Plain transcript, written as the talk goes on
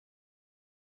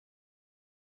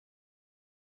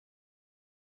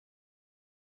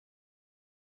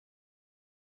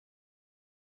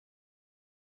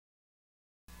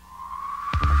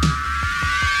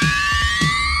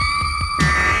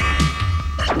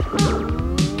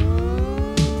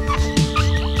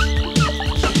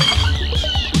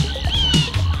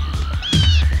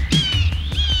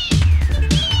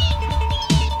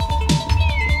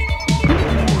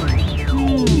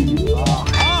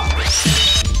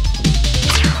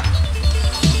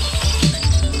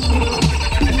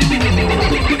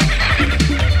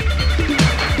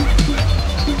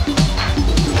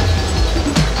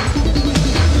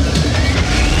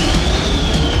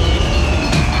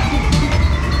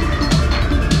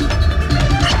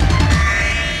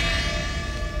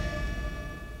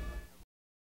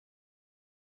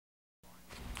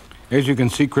As you can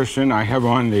see, Christian, I have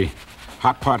on the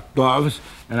hot pot gloves,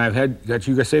 and I've had that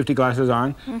you got safety glasses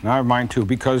on. And I have mine too,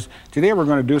 because today we're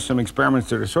going to do some experiments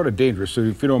that are sort of dangerous. So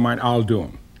if you don't mind, I'll do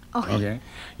them. Okay.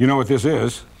 You know what this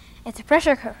is? It's a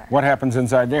pressure cooker. What happens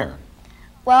inside there?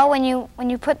 Well, when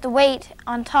you put the weight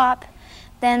on top,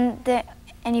 and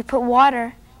you put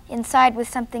water inside with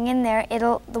something in there,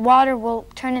 the water will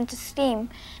turn into steam,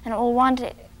 and it will want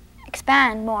to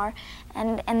expand more,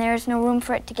 and there's no room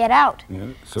for it to get out. Yeah,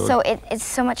 so it's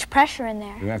so much pressure in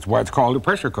there. And that's why it's called a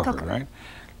pressure cooker, right?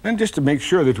 And just to make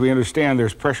sure that we understand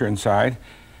there's pressure inside,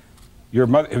 your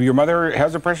mother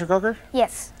has a pressure cooker?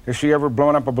 Yes. Has she ever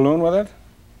blown up a balloon with it?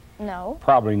 No.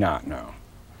 Probably not, no.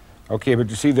 Okay, but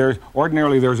you see,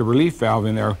 ordinarily there's a relief valve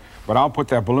in there, but I'll put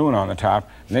that balloon on the top.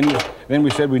 And then we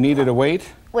said we needed a weight?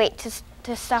 Weight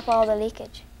to stop all the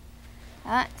leakage.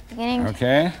 It's beginning.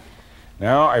 Okay.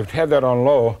 Now I've had that on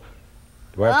low.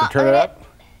 Do I have to turn it up?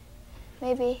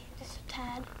 Maybe just a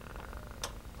tad.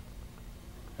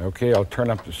 Okay, I'll turn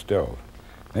up the stove.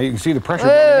 Now you can see the pressure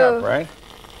going up, right?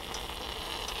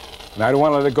 And I don't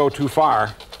want to let it go too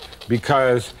far,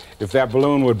 because if that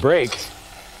balloon would break,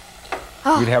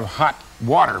 you'd have hot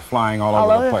water flying all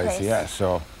over the place. Yeah,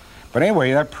 so. But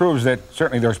anyway, that proves that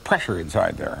certainly there's pressure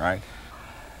inside there, right?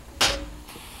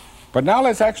 But now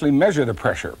let's actually measure the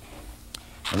pressure.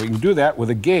 And we can do that with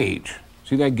a gauge.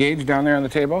 See that gauge down there on the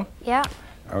table? Yeah.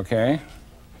 Okay.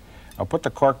 I'll put the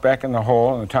cork back in the hole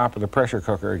on the top of the pressure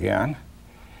cooker again.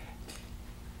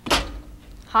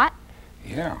 Hot?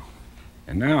 Yeah.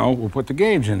 And now we'll put the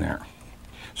gauge in there.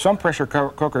 Some pressure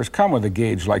cookers come with a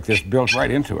gauge like this built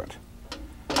right into it.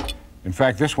 In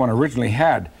fact, this one originally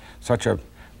had such a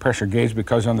pressure gauge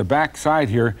because on the back side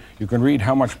here, you can read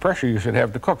how much pressure you should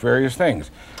have to cook various things.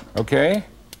 Okay,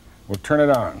 we'll turn it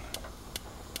on.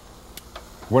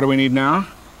 What do we need now?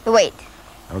 The weight.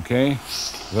 Okay,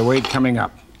 the weight coming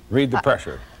up. Read the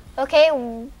pressure. Okay,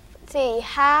 let's see,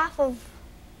 half of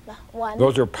one.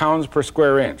 Those are pounds per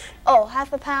square inch. Oh,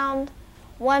 half a pound,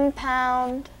 1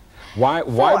 pound. Why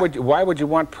would you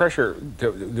want pressure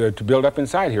to build up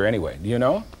inside here anyway? Do you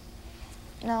know?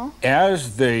 No.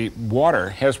 As the water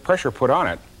has pressure put on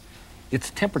it,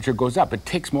 its temperature goes up. It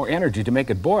takes more energy to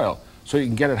make it boil, so you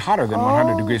can get it hotter than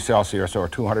 100 degrees Celsius or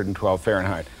 212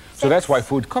 Fahrenheit. So that's why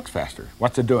food cooks faster.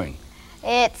 What's it doing?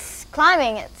 It's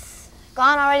climbing. It's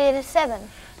gone already to 7.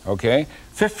 Okay.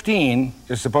 15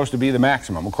 is supposed to be the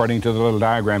maximum, according to the little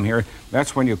diagram here.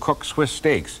 That's when you cook Swiss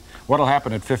steaks. What'll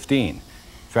happen at 15? In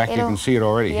fact, you can see it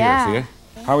already here. See it?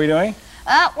 How are we doing?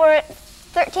 We're at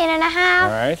 13 and a half.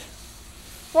 All right.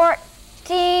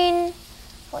 14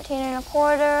 and a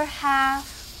quarter, half,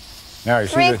 now you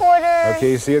 3/4.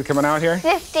 Okay, you see it coming out here?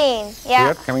 15,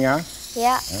 yeah. See it coming out?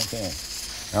 Yeah. Okay.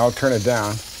 Now I'll turn it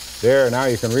down. There, now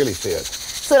you can really see it.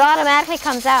 So it automatically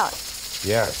comes out.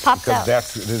 Yes, Pops because out.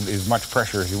 that's as much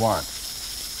pressure as you want.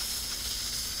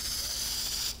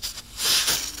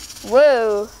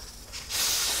 Whoa.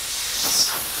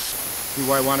 See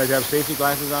why I wanted to have safety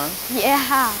glasses on?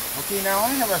 Yeah. Okay, now I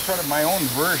have a sort of my own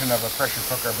version of a pressure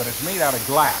cooker, but it's made out of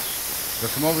glass. So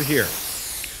come over here.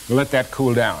 We'll let that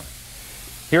cool down.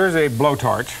 Here's a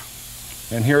blowtorch,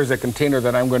 and here's a container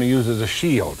that I'm going to use as a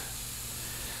shield.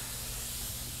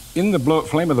 In the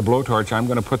flame of the blowtorch, I'm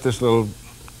going to put this little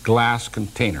glass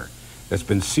container that's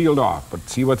been sealed off. But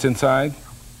see what's inside?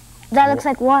 That looks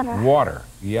like water. Water,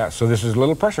 yeah. So this is a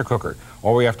little pressure cooker.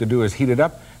 All we have to do is heat it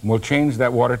up, and we'll change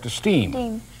that water to steam.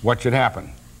 Steam. What should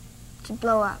happen? To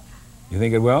blow up. You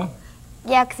think it will?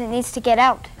 Yeah, because it needs to get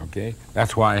out. Okay,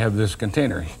 that's why I have this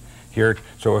container here.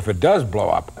 So if it does blow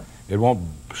up, it won't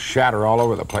shatter all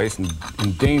over the place and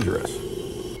endanger us.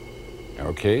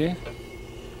 Okay.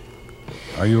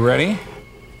 Are you ready?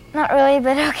 Not really,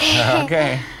 but okay.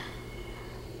 Okay.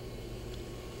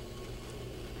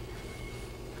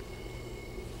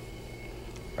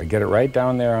 I get it right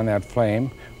down there on that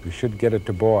flame. We should get it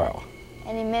to boil.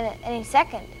 Any minute, any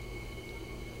second.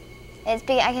 It's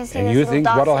big. I can see. And this you little think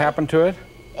dot what'll there. happen to it?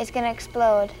 It's gonna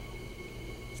explode.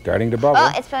 Starting to bubble.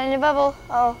 Oh, it's starting to bubble.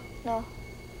 Oh no.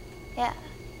 Yeah,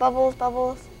 bubbles,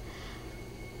 bubbles.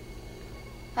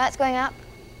 That's going up.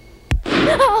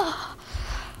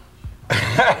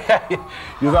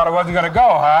 You thought it wasn't going to go,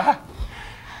 huh?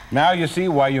 Now you see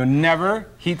why you never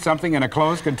heat something in a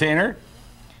closed container?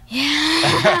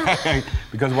 Yeah.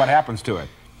 Because what happens to it?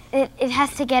 It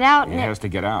has to get out. It has to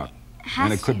get out.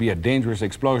 And it could be a dangerous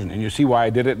explosion. And you see why I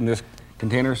did it in this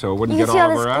container, so it wouldn't get all over us?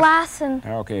 You can see all this glass and...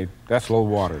 Okay, that's a little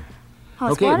water.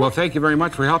 Oh, okay, water? well, thank you very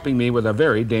much for helping me with a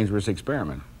very dangerous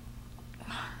experiment.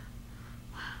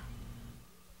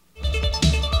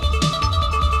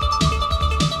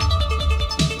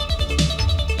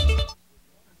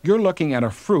 You're looking at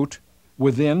a fruit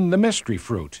within the mystery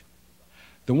fruit.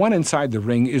 The one inside the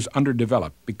ring is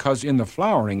underdeveloped because in the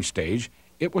flowering stage,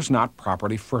 it was not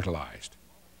properly fertilized.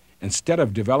 Instead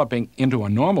of developing into a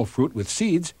normal fruit with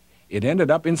seeds, it ended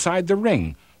up inside the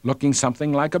ring, looking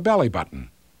something like a belly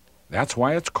button. That's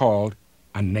why it's called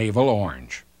a navel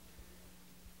orange.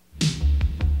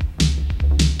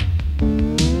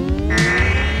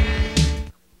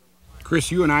 Chris,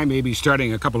 you and I may be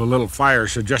starting a couple of little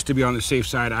fires, so just to be on the safe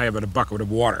side, I have a bucket of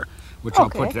water, which I'll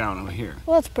put down over here.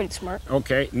 Well, that's pretty smart.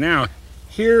 Okay, now,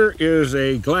 here is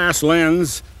a glass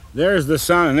lens. There's the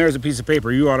sun, and there's a piece of paper.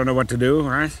 You ought to know what to do,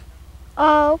 right?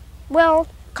 Well,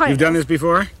 kind of. You've done this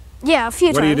before? Yeah, a few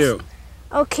times. What do you do?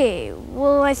 Okay,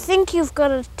 well, I think you've got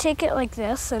to take it like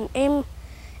this and aim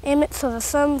it so the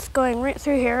sun's going right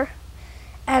through here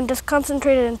and just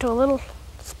concentrate it into a little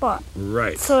spot.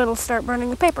 Right. So it'll start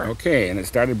burning the paper. Okay, and it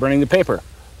started burning the paper.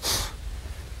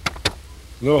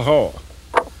 Little hole.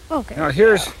 Okay. Now,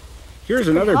 here's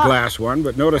another glass one,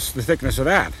 but notice the thickness of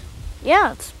that.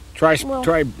 Yeah, it's... Try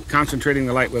concentrating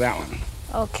the light with that one.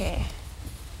 Okay.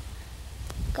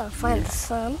 Gotta find the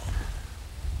sun.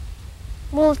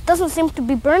 Well, it doesn't seem to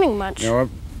be burning much. No,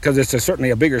 because it's certainly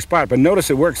a bigger spot, but notice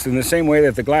it works in the same way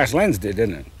that the glass lens did,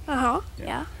 didn't it? Uh-huh,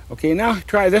 yeah. Okay, now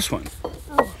try this one.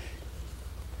 Oh.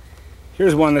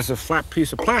 Here's one that's a flat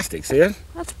piece of plastic, see it?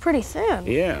 That's pretty thin.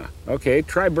 Yeah. Okay,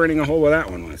 try burning a hole with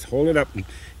that one. Let's hold it up and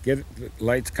get the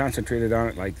lights concentrated on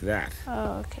it like that.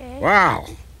 Okay. Wow.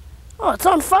 Oh, it's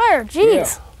on fire,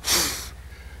 jeez. Yeah.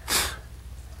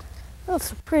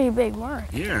 That's a pretty big mark.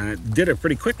 Yeah, and it did it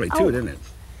pretty quickly too, didn't it?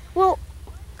 Well,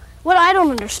 what I don't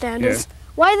understand is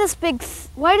why did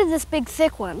this big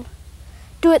thick one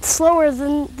do it slower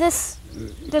than this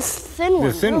thin one?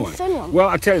 The thin one. Well,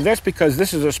 I'll tell you, that's because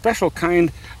this is a special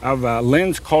kind of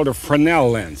lens called a Fresnel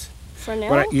lens.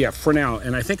 Fresnel? Yeah, Fresnel,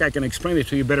 and I think I can explain it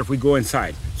to you better if we go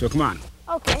inside. So come on.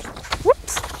 Okay.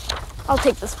 Whoops. I'll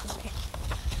take this with me.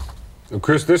 So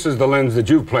Chris, this is the lens that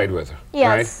you've played with,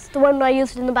 yes, right? The one I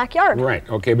used in the backyard. Right,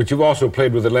 okay, but you've also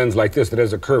played with a lens like this that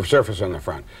has a curved surface on the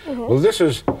front. Well, this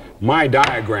is my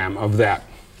diagram of that.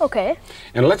 Okay.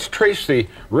 And let's trace the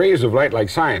rays of light like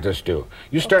scientists do.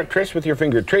 You start, trace with your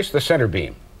finger, trace the center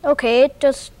beam. Okay, it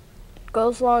just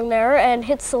goes along there and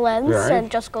hits the lens and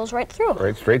just goes right through.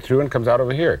 Right, straight through and comes out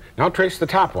over here. Now trace the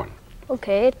top one.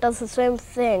 Okay, it does the same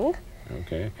thing.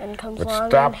 Okay. And comes but along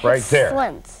stop and right hits there. The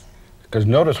lens. Because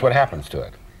notice what happens to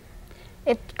it.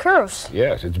 It curves.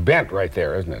 Yes, it's bent right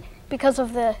there, isn't it? Because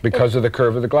of the... Because of the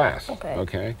curve of the glass. Okay.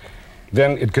 Okay.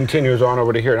 Then it continues on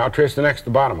over to here. Now trace the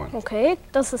bottom one. Okay,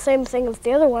 it does the same thing as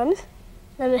the other one.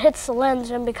 Then it hits the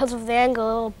lens, and because of the angle,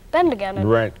 it'll bend again. And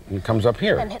right, it comes up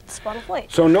here. And hits the spot of light.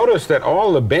 So notice that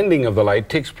all the bending of the light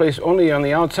takes place only on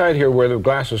the outside here where the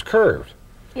glass is curved.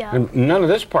 Yeah. And none of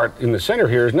this part in the center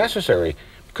here is necessary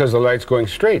because the light's going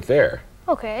straight there.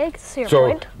 Okay, I can see your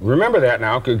point. So remember that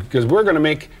now, because we're going to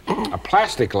make a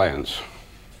plastic lens.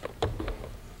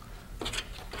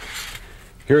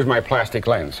 Here's my plastic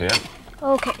lens, yeah?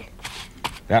 Okay.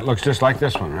 That looks just like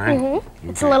this one, right? Mm-hmm. Okay.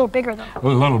 It's a little bigger, though. A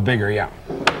little bigger, yeah.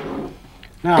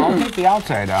 Now, I'll take the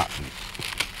outside out.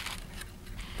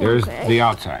 There's the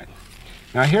outside.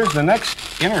 Now, here's the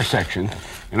next intersection,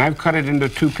 and I've cut it into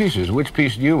two pieces. Which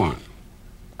piece do you want?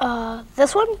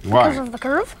 This one? Why? Because of the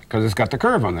curve? Because it's got the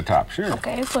curve on the top, sure.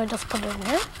 Okay, so I just put it in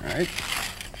there. All right.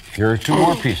 Here are two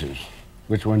more pieces.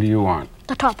 Which one do you want?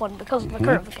 The top one, because of the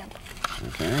curve again.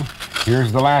 Okay.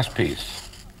 Here's the last piece.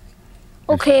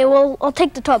 Okay, well, I'll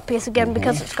take the top piece again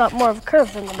because it's got more of a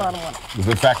curve than the bottom one.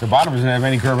 In fact, the bottom doesn't have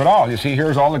any curve at all. You see,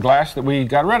 here's all the glass that we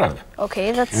got rid of.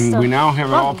 Okay, that's And we now have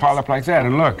it all piled up like that,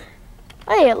 and look.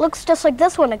 Hey, it looks just like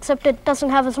this one, except it doesn't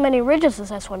have as many ridges as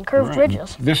this one, curved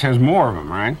ridges. This has more of them,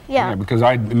 right? Yeah. Because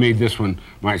I made this one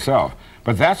myself.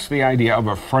 But that's the idea of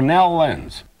a Fresnel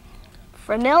lens.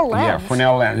 Fresnel lens? Yeah,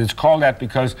 Fresnel lens. It's called that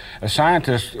because a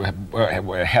scientist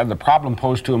had the problem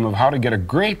posed to him of how to get a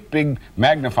great big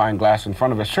magnifying glass in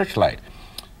front of a searchlight.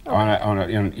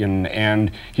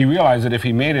 And he realized that if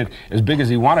he made it as big as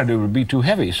he wanted it would be too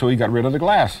heavy, so he got rid of the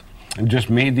glass and just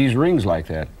made these rings like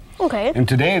that. Okay. And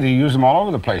today they use them all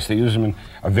over the place. They use them in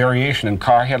a variation in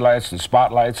car headlights and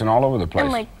spotlights and all over the place.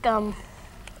 And like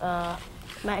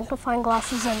magnifying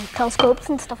glasses and telescopes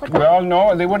and stuff like that? Well,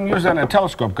 no, they wouldn't use that in a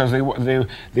telescope because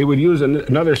they would use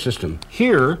another system.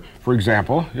 Here, for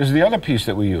example, is the other piece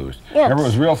that we used. Yes. Remember, it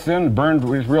was real thin, burned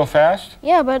real fast?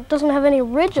 Yeah, but it doesn't have any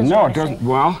ridges. No, it doesn't.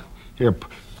 Well, here,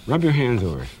 rub your hands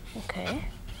over it. Okay.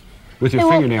 With your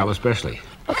fingernail especially.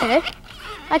 Okay.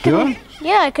 I can,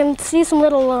 yeah, I can see some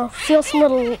little, feel some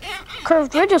little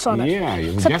curved ridges on it. Yeah,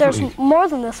 you Except definitely. there's more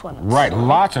than this one. Right,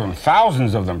 lots of them,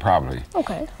 thousands of them probably.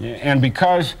 Okay. Yeah, and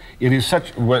because it is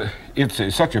such,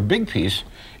 such a big piece,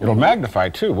 it'll magnify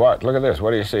too. What? Look at this.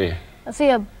 What do you see? I see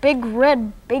a big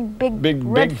red,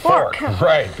 big fork.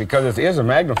 Right, because it is a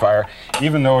magnifier,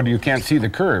 even though you can't see the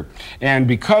curve. And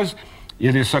because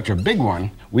it is such a big one,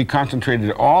 we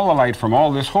concentrated all the light from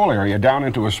all this whole area down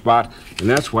into a spot, and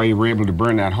that's why you were able to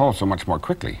burn that hole so much more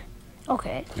quickly.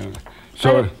 Okay. Yeah.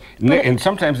 So, and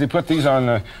sometimes they put these on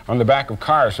the back of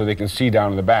cars so they can see down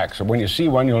in the back. So when you see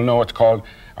one, you'll know it's called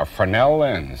a Fresnel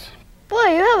lens.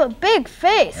 Boy, you have a big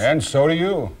face. And so do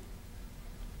you.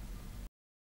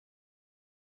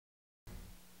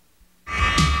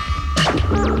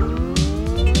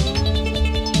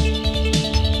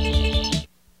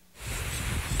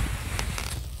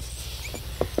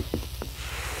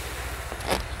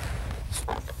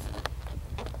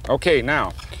 Okay,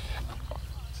 now,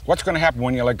 what's going to happen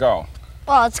when you let go?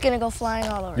 Well, it's going to go flying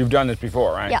all over. You've done this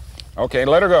before, right? Yeah. Okay,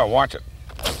 let her go. Watch it.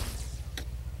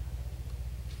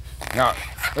 Now,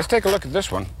 let's take a look at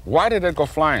this one. Why did it go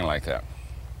flying like that?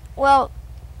 Well,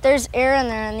 there's air in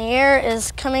there, and the air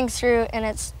is coming through,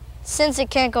 and since it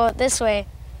can't go out this way,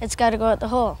 it's got to go out the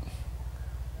hole.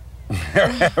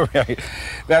 Right.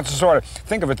 That's sort of,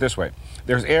 think of it this way.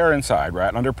 There's air inside,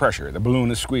 right, under pressure. The balloon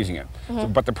is squeezing it. So,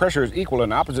 but the pressure is equal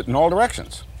and opposite in all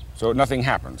directions, so nothing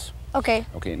happens. Okay.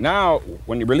 Okay, now,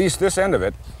 when you release this end of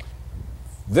it,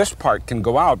 this part can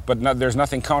go out, but there's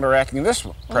nothing counteracting this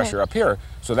pressure up here,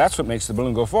 so that's what makes the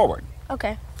balloon go forward.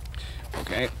 Okay.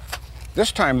 Okay.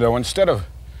 This time, though, instead of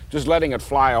just letting it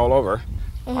fly all over,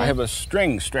 I have a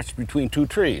string stretched between two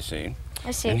trees, see?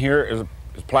 I see. And here is a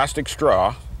plastic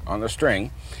straw on the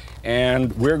string,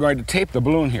 and we're going to tape the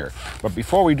balloon here. But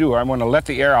before we do, I'm going to let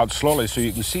the air out slowly so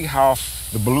you can see how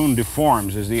the balloon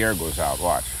deforms as the air goes out.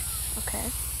 Watch. Okay.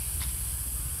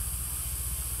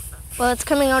 Well, it's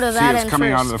coming out of that end See, it's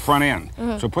coming first. out of the front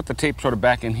end. So put the tape sort of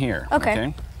back in here.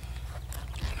 Okay.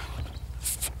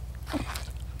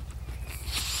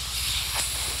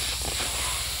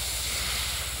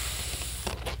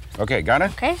 Okay, got it?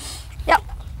 Okay. Yep.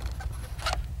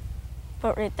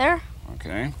 Put right there.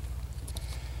 Okay.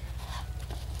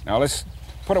 Now let's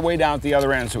put it way down at the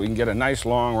other end so we can get a nice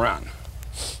long run.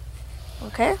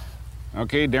 Okay.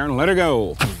 Okay, Darren, let her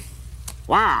go.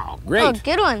 Wow, great. Oh,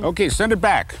 good one. Okay, send it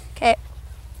back. Okay.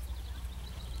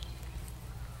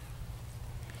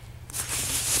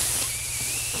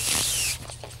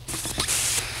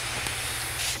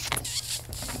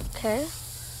 Okay.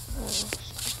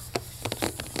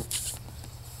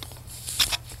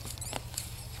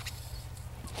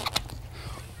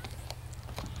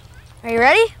 Are you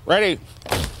ready? Ready.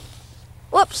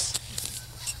 Whoops.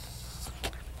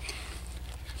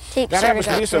 Tape That sort of happens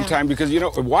to got me jammed. sometimes because, you know,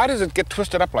 why does it get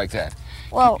twisted up like that?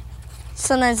 Well,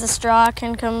 sometimes the straw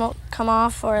can come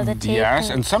off, or the tape. Yes,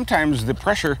 can... and sometimes the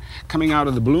pressure coming out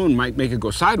of the balloon might make it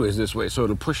go sideways this way, so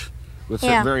it'll push with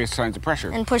various signs of pressure.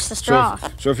 And push the straw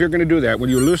off. So if you're going to do that, when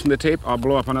you loosen the tape, I'll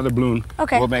blow up another balloon.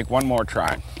 Okay. We'll make one more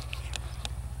try.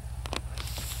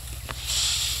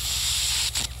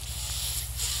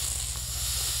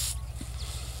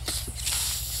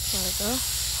 There we go.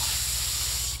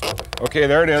 Okay,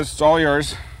 there it is. It's all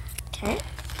yours. Okay.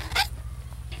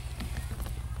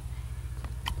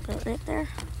 Put it right there.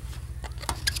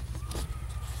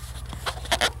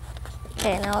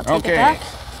 Okay, now I'll take it back.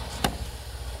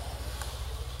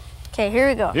 Okay, here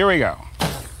we go. Here we go.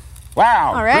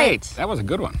 Wow, All right. great. That was a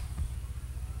good one.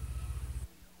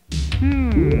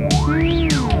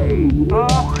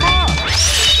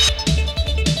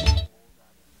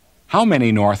 How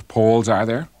many North Poles are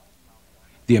there?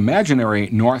 The imaginary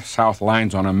north-south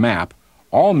lines on a map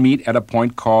all meet at a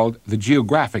point called the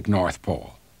geographic North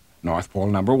Pole, North Pole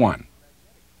number 1.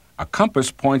 A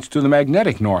compass points to the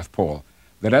magnetic North Pole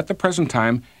that at the present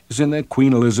time is in the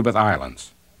Queen Elizabeth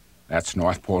Islands. That's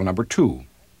North Pole number 2.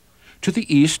 To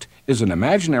the east is an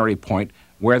imaginary point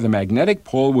where the magnetic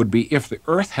pole would be if the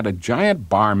Earth had a giant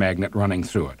bar magnet running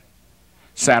through it.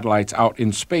 Satellites out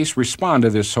in space respond to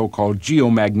this so-called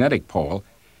geomagnetic pole,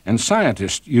 and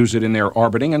scientists use it in their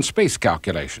orbiting and space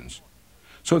calculations.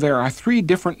 So there are 3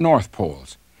 different North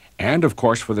Poles, and of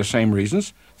course for the same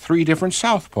reasons, 3 different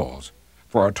South Poles,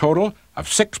 for a total of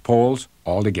 6 poles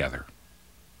altogether.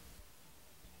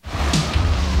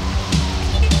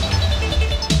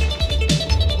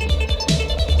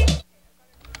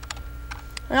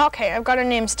 Okay, I've got our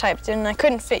names typed in, and I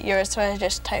couldn't fit yours, so I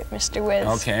just typed Mr. Wiz.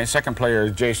 Okay, second player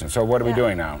is Jason. So what are we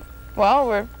doing now?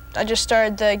 Well, I just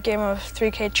started the game of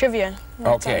 3K Trivia.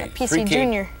 Okay. PC 3K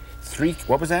Junior.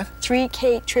 What was that?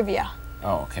 3K Trivia.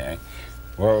 Oh, okay.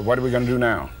 Well, what are we going to do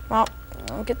now? Well,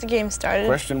 I'll get the game started.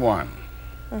 Question 1.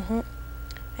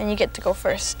 And you get to go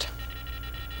first.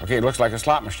 Okay, it looks like a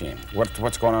slot machine.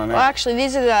 What's going on there? Well, actually,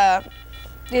 these are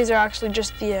actually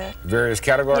just the various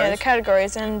categories? Yeah, the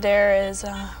categories, and there is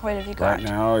what have you got? Right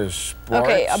now is sports.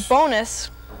 Okay, a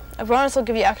bonus. A bonus will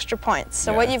give you extra points.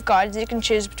 So Yeah. what you've got is you can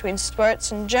choose between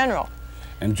sports and general.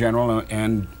 And general,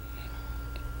 and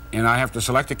I have to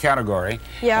select a category.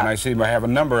 Yeah. And I see I have a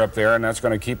number up there, and that's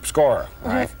going to keep score,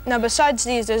 right? Now, besides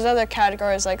these, there's other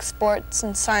categories like sports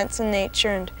and science and nature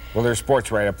and. Well, there's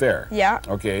sports right up there. Yeah.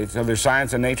 Okay, so there's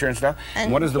science and nature and stuff.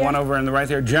 And what is the yeah. one over in the right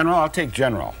there? General? I'll take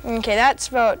general. Okay, that's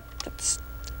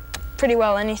pretty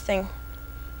well anything.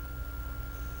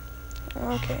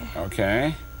 Okay.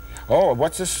 Okay. Oh,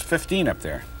 what's this 15 up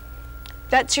there?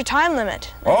 That's your time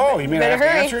limit. Oh, you mean I have to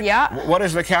hurry. answer? Yeah. What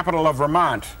is the capital of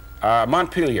Vermont?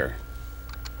 Montpelier.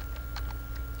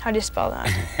 How do you spell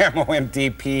that?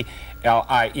 M-O-N-T-P-L-I-E-R.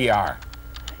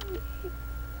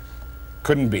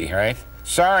 Couldn't be, right?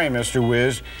 Sorry, Mr.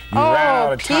 Wiz. You ran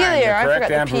out of time. Pelier. The I correct forgot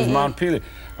the answer was P-E. Montpelier.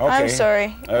 Okay. I'm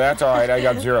sorry. That's all right. I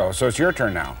got 0. So it's your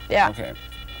turn now. Yeah. Okay.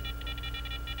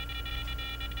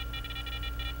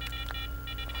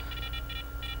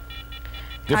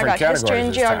 Different I got categories history and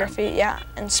this time. geography, yeah,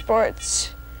 and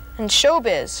sports and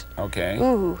showbiz. Okay.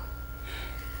 Ooh.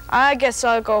 I guess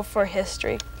I'll go for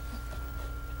history.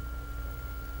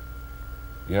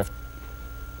 You have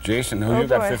Jason, who Oh, you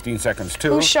got boy. 15 seconds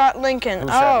too. Who shot Lincoln? Who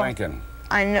shot Lincoln?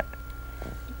 I know.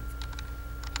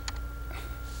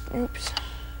 Oops.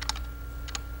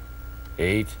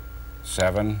 8,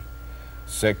 7,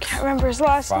 6, Can't remember his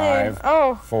last 5, name.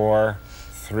 Oh. 4,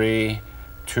 3,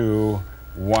 2,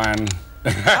 1.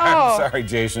 Oh. Sorry,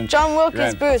 Jason. John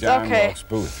Wilkes Booth, John okay. Wilkes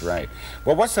Booth, right.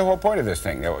 Well, what's the whole point of this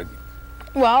thing?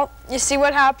 Well, you see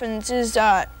what happens is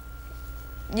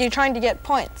you're trying to get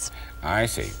points. I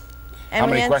see. And How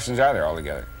we many ans- questions are there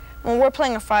altogether? Well, we're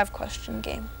playing a 5-question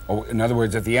game. Oh, in other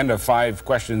words, at the end of 5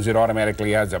 questions, it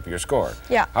automatically adds up your score.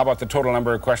 Yeah. How about the total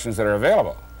number of questions that are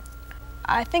available?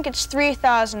 I think it's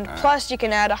 3,000, plus you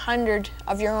can add 100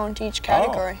 of your own to each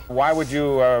category. Oh. Why would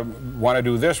you want to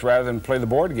do this rather than play the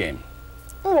board game?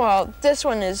 Well, this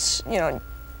one is, you know,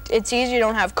 it's easy. You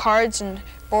don't have cards and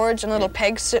boards and little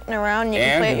pegs sitting around. You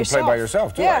can play it yourself. And you can play by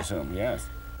yourself, too, yeah. I assume, yes.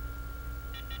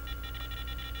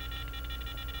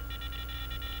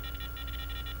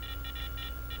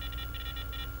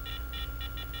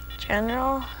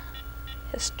 General,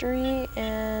 history,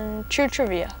 and true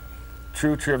trivia.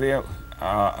 True trivia.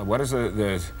 What is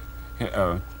the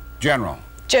general?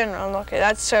 General, okay,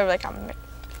 that's sort of like I'm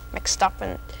mixed up,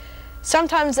 and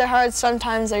sometimes they're hard,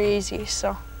 sometimes they're easy,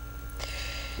 so.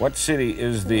 What city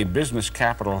is the business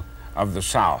capital of the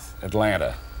South?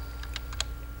 Atlanta.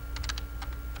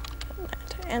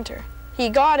 Enter. He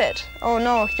got it. Oh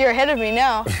no, you're ahead of me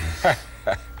now.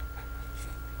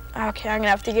 Okay, I'm gonna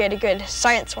have to get a good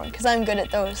science one, because I'm good at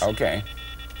those. Okay.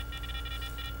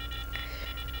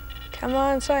 Come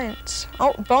on, science.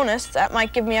 Oh, bonus, that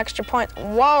might give me extra points.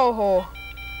 Whoa!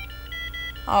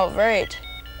 All right.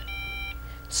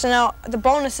 So now, the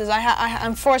bonuses,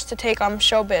 I'm forced to take on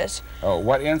showbiz. Oh,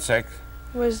 what insect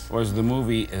Was the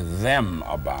movie Them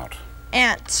about?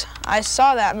 ants. I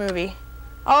saw that movie.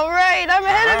 All right, I'm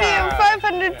ahead of you,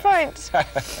 500 points.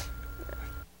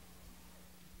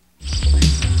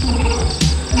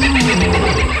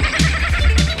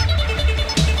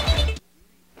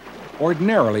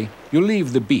 Ordinarily, you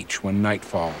leave the beach when night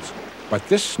falls, but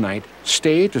this night,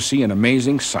 stay to see an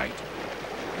amazing sight.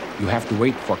 You have to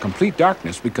wait for complete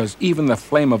darkness because even the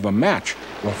flame of a match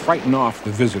will frighten off the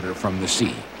visitor from the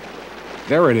sea.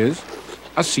 There it is,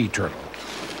 a sea turtle.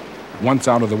 Once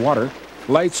out of the water,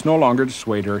 lights no longer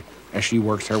dissuade her as she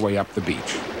works her way up the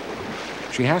beach.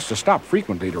 She has to stop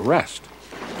frequently to rest.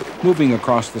 Moving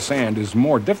across the sand is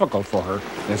more difficult for her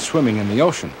than swimming in the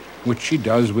ocean, which she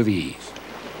does with ease.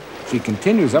 She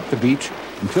continues up the beach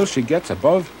until she gets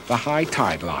above the high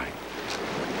tide line.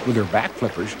 With her back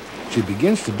flippers, she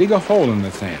begins to dig a hole in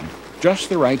the sand, just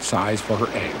the right size for her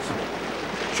eggs.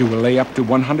 She will lay up to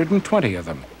 120 of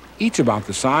them, each about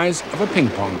the size of a ping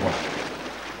pong ball.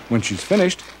 When she's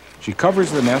finished, she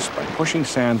covers the nest by pushing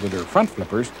sand with her front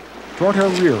flippers toward her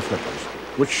rear flippers,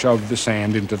 which shove the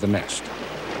sand into the nest.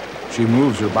 She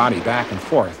moves her body back and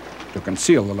forth to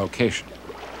conceal the location.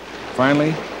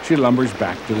 Finally, she lumbers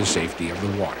back to the safety of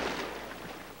the water.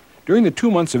 During the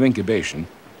 2 months of incubation,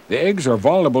 the eggs are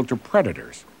vulnerable to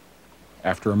predators.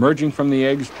 After emerging from the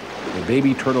eggs, the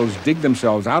baby turtles dig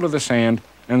themselves out of the sand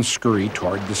and scurry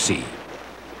toward the sea.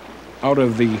 Out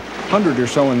of the 100 or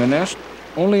so in the nest,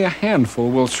 only a handful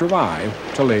will survive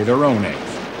to lay their own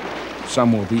eggs.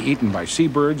 Some will be eaten by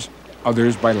seabirds,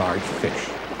 others by large fish.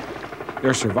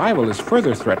 their survival is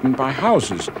further threatened by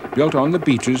houses built on the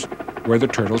beaches where the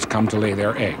turtles come to lay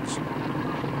their eggs.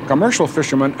 Commercial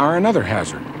fishermen are another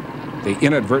hazard. They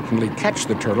inadvertently catch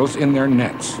the turtles in their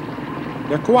nets.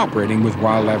 They're cooperating with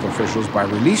wildlife officials by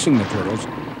releasing the turtles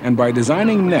and by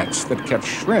designing nets that catch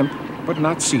shrimp but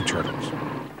not sea turtles.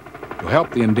 To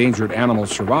help the endangered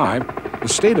animals survive, the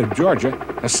state of Georgia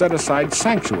has set aside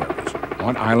sanctuaries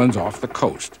on islands off the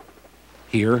coast.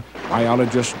 Here,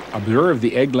 biologists observe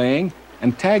the egg laying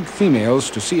and tag females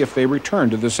to see if they return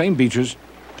to the same beaches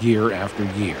year after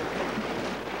year.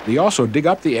 They also dig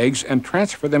up the eggs and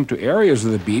transfer them to areas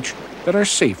of the beach that are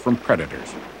safe from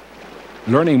predators.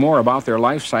 Learning more about their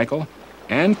life cycle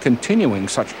and continuing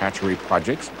such hatchery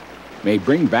projects may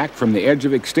bring back from the edge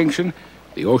of extinction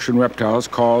the ocean reptiles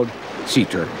called sea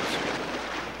turtles.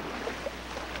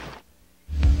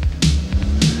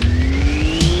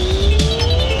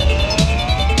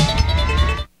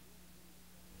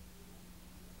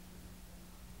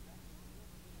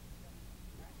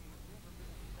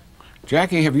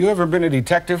 Jackie, have you ever been a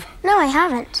detective? No, I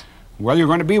haven't. Well, you're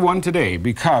going to be one today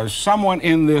because someone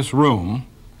in this room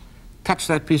touched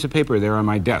that piece of paper there on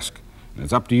my desk. And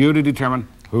it's up to you to determine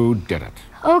who did it.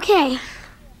 Okay.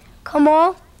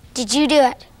 Kamal, Did you do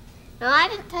it? no, I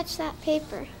didn't touch that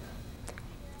paper.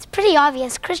 It's pretty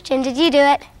obvious. Christian, did you do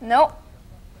it? Nope.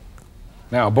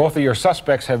 Now, both of your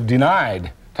suspects have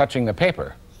denied touching the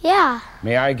paper. Yeah.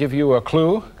 May I give you a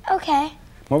clue? Okay.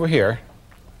 Come over here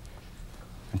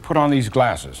and put on these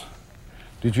glasses.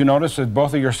 Did you notice that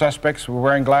both of your suspects were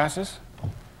wearing glasses?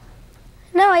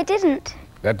 No, I didn't.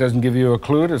 That doesn't give you a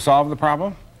clue to solve the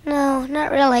problem? No,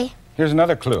 not really. Here's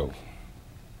another clue.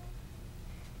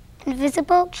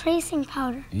 Invisible tracing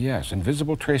powder. Yes,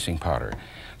 invisible tracing powder.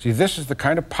 See, this is the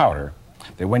kind of powder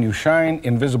that when you shine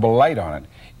invisible light on it,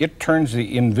 it turns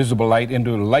the invisible light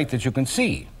into light that you can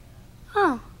see.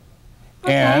 Oh.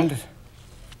 Okay. And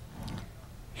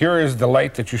here is the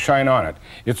light that you shine on it.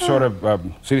 It's sort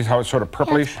of, see how it's sort of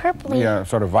purplish? Yeah, it's purpley. Yeah,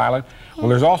 sort of violet. Well,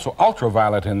 there's also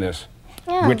ultraviolet in this,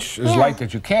 Yeah, which is yeah. light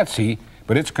that you can't see,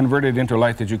 but it's converted into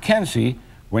light that you can see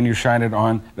when you shine it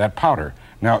on that powder.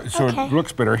 Now, so Okay. it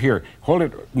looks better. Here, hold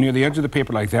it near the edge of the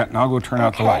paper like that, and I'll go turn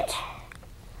out the Okay. lights.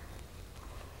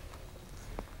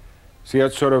 See how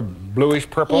it's sort of bluish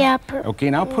purple? Yeah, purple. Okay,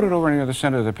 now put it over near the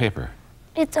center of the paper.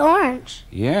 It's orange.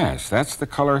 Yes, that's the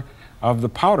color of the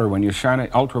powder when you shine an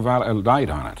ultraviolet light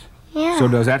on it. Yeah. So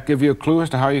does that give you a clue as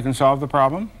to how you can solve the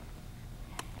problem?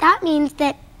 That means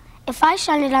that if I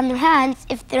shine it on their hands,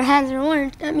 if their hands are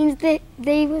orange, that means that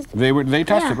they They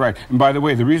touched it, right. And by the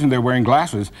way, the reason they're wearing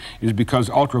glasses is because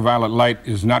ultraviolet light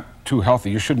is not too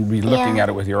healthy. You shouldn't be looking Yeah. at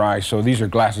it with your eyes. So these are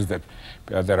glasses that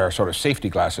are sort of safety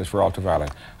glasses for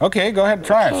ultraviolet. Okay, go ahead and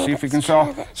try it. Okay, See if you can let's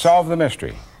try this. solve the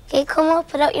mystery. Okay, come on,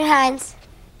 put out your hands.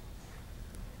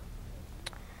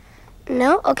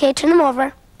 No? Okay, turn them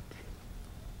over.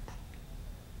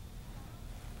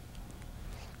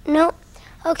 No?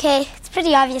 Okay, it's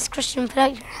pretty obvious, Christian. Put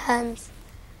out your hands.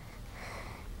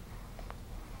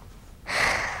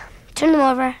 Turn them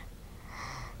over.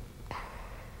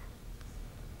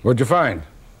 What'd you find?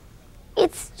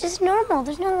 It's just normal.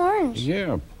 There's no orange.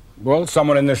 Yeah. Well,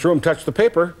 someone in this room touched the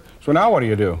paper. So now what do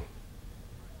you do?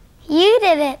 You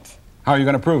did it. How are you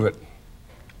going to prove it?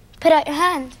 Put out your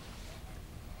hand.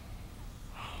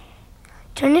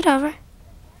 Turn it over.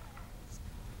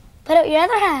 Put out your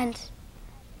other hand.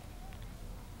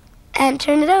 And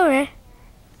turn it over.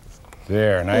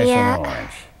 There, nice Yeah. and orange.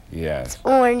 Yes.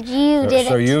 Orange, you did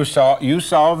So it. you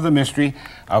solved the mystery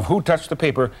of who touched the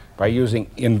paper by using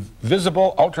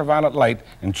invisible ultraviolet light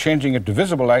and changing it to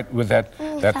visible light with that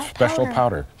that special powder.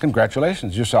 powder.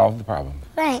 Congratulations, you solved the problem.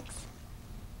 Thanks.